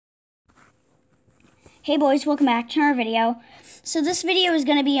Hey boys, welcome back to our video. So this video is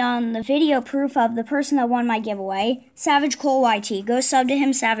going to be on the video proof of the person that won my giveaway, Savage Cole YT. Go sub to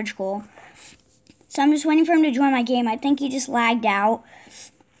him, Savage Cole. So I'm just waiting for him to join my game. I think he just lagged out.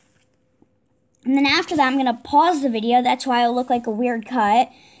 And then after that, I'm going to pause the video. That's why it'll look like a weird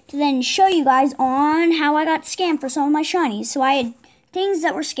cut. To then show you guys on how I got scammed for some of my shinies. So I had things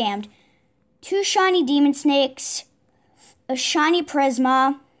that were scammed. 2 shiny Demon Snakes, a shiny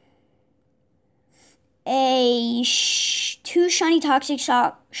Prisma, 2 shiny Toxic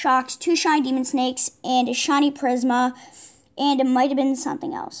Shocks, 2 shiny Demon Snakes, and a shiny Prisma, and it might have been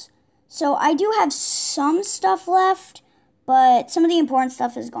something else. So I do have some stuff left, but some of the important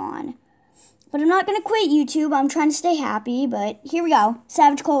stuff is gone. But I'm not going to quit YouTube. I'm trying to stay happy, but here we go.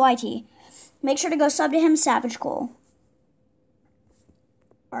 Savage Cole YT. Make sure to go sub to him, Savage Cole.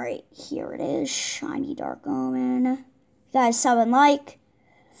 Alright, here it is. Shiny Dark Omen. You guys sub and like.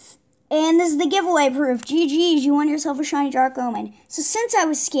 And this is the giveaway proof. GG's, you won yourself a shiny Dark Omen. So since I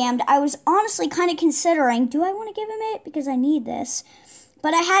was scammed, I was honestly kind of considering, do I want to give him it? Because I need this.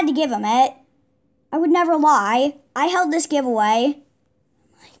 But I had to give him it. I would never lie. I held this giveaway.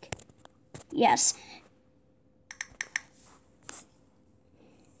 Yes.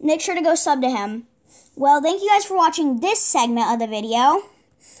 Make sure to go sub to him. Well, thank you guys for watching this segment of the video.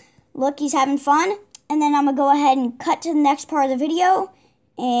 Look, he's having fun. And then I'm going to go ahead and cut to the next part of the video.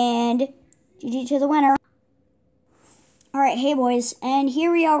 And GG to the winner. Alright, hey boys, and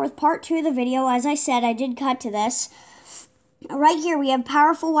here we are with part 2 of the video. As I said, I did cut to this. Right here we have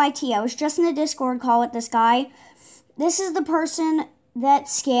Powerful YT. I was just in a Discord call with this guy. This is the person that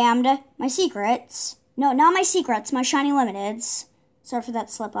scammed my secrets. No, not my secrets, my shiny limiteds. Sorry for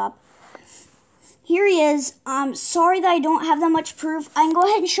that slip up. Here he is. I'm sorry that I don't have that much proof. I can go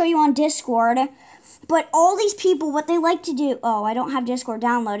ahead and show you on Discord. But all these people, what they like to do... Oh, I don't have Discord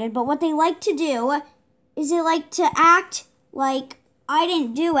downloaded. But what they like to do is they like to act like I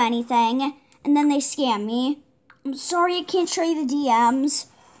didn't do anything. And then they scam me. I'm sorry I can't show you the DMs.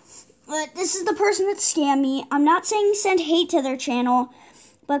 But this is the person that scammed me. I'm not saying send hate to their channel.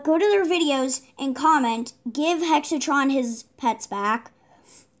 But go to their videos and comment. Give Hexatron his pets back.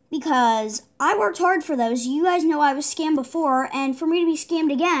 Because I worked hard for those. You guys know I was scammed before. And for me to be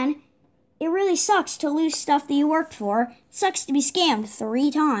scammed again... It really sucks to lose stuff that you worked for. It sucks to be scammed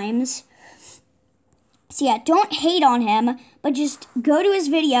 3 times. So yeah, don't hate on him, but just go to his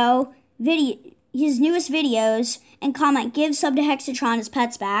his newest videos, and comment, give sub to Hexatron his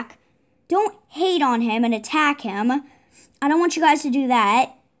pets back. Don't hate on him and attack him. I don't want you guys to do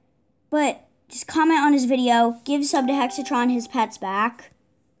that. But just comment on his video, give sub to Hexatron his pets back.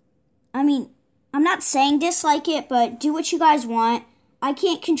 I mean, I'm not saying dislike it, but do what you guys want. I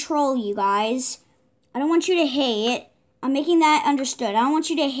can't control you guys. I don't want you to hate. I'm making that understood. I don't want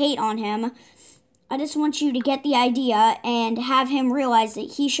you to hate on him. I just want you to get the idea and have him realize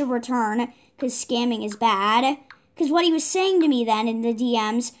that he should return because scamming is bad. Because what he was saying to me then in the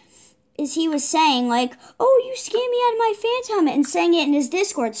DMs is he was saying like, oh, you scammed me out of my Phantom, and saying it in his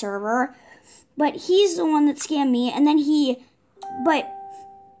Discord server. But he's the one that scammed me, and then he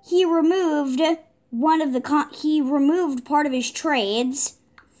removed... he removed part of his trades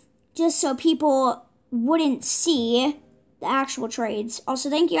just so people wouldn't see the actual trades. Also,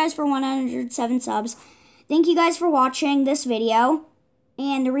 thank you guys for 107 subs. Thank you guys for watching this video.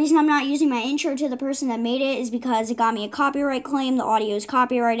 And the reason I'm not using my intro to the person that made it is because it got me a copyright claim. The audio is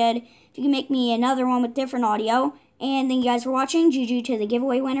copyrighted. If you can make me another one with different audio. And thank you guys for watching. GG to the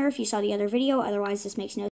giveaway winner if you saw the other video. Otherwise, this makes no sense.